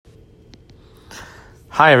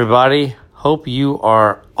Hi, everybody. Hope you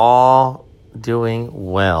are all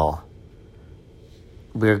doing well.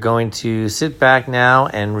 We're going to sit back now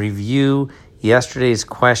and review yesterday's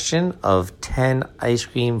question of 10 ice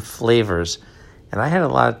cream flavors. And I had a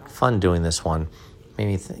lot of fun doing this one. Made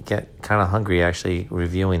me get kind of hungry actually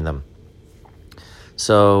reviewing them.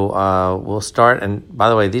 So we'll start. And by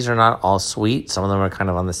the way, these are not all sweet. Some of them are kind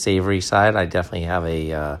of on the savory side. I definitely have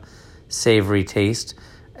a savory taste.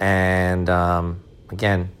 And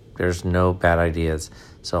again, there's no bad ideas.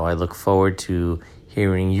 So I look forward to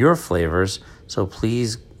hearing your flavors. So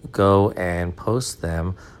please go and post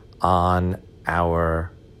them on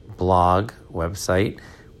our blog website,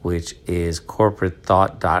 which is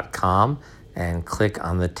corporatethought.com, and click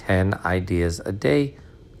on the 10 ideas a day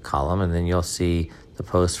column, and then you'll see the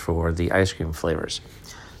post for the ice cream flavors.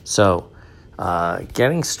 So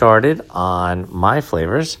getting started on my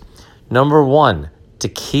flavors. Number 1,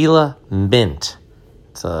 tequila mint.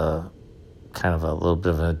 It's a kind of a little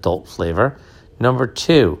bit of an adult flavor. Number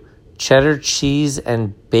 2, cheddar cheese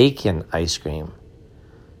and bacon ice cream.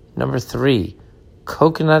 Number 3,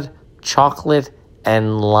 coconut, chocolate,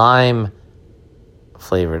 and lime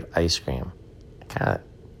flavored ice cream. I kind of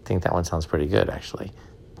think that one sounds pretty good, actually.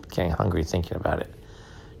 Getting hungry thinking about it.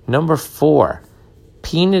 Number 4,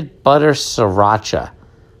 peanut butter sriracha.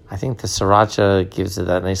 I think the sriracha gives it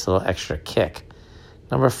that nice little extra kick.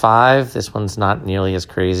 Number 5, this one's not nearly as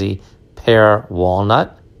crazy, pear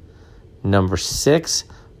walnut. Number 6,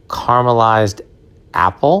 caramelized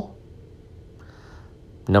apple.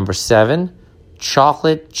 Number 7,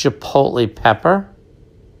 chocolate chipotle pepper.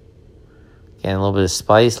 Again, a little bit of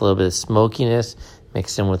spice, a little bit of smokiness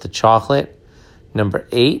mixed in with the chocolate. Number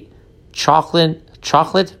 8,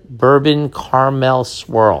 chocolate bourbon caramel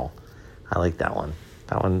swirl. I like that one.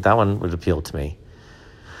 That one would appeal to me.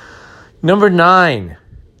 Number 9,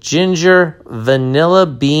 ginger, vanilla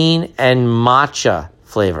bean, and matcha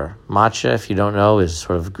flavor. Matcha, if you don't know, is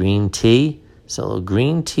sort of green tea. So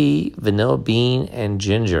green tea, vanilla bean, and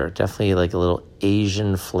ginger. Definitely like a little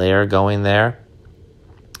Asian flair going there.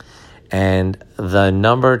 And the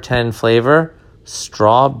number 10 flavor,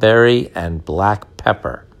 strawberry and black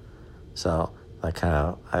pepper. So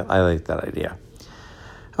I like that idea.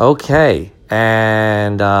 Okay,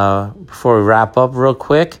 and before we wrap up real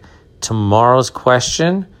quick, tomorrow's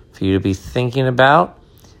question for you to be thinking about: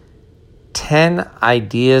 10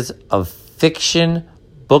 ideas of fiction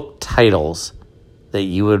book titles that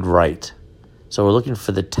you would write. So we're looking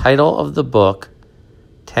for the title of the book,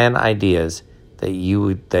 10 ideas that you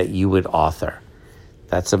would author.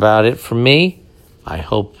 That's about it for me. I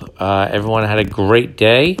hope everyone had a great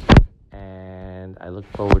day, and I look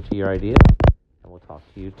forward to your ideas, and we'll talk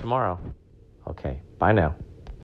to you tomorrow. Okay, bye now.